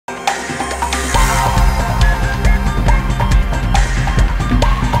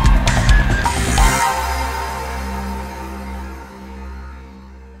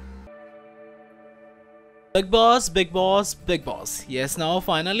Big Boss, Big Boss, Big Boss. Yes, now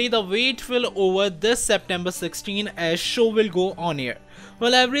finally the wait will over this September 16 as show will go on air.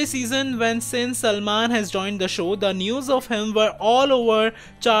 Well, every season since Salman has joined the show, the news of him were all over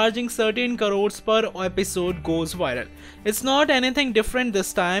charging certain crores per episode goes viral. It's not anything different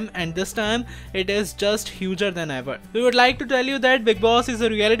this time, and this time it is just huger than ever. We would like to tell you that Bigg Boss is a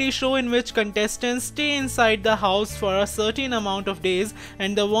reality show in which contestants stay inside the house for a certain amount of days,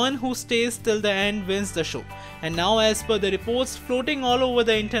 and the one who stays till the end wins the show. And now, as per the reports floating all over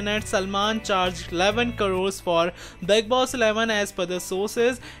the internet, Salman charged 11 crores for Bigg Boss 11 as per the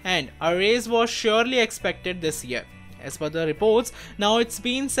sources, and a raise was surely expected this year. As per the reports, now it's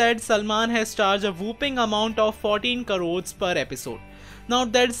been said Salman has charged a whooping amount of 14 crores per episode. Now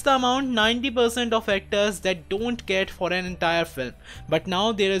that's the amount 90% of actors that don't get for an entire film. But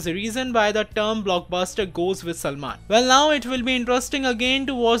now there is a reason why the term blockbuster goes with Salman. Well, now it will be interesting again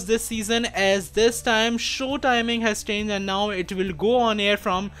to watch this season, as this time show timing has changed and now it will go on air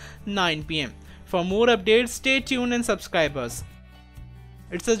from 9 PM. For more updates, stay tuned and subscribe us.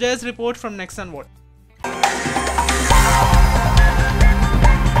 It's a Jazz report from Next on What.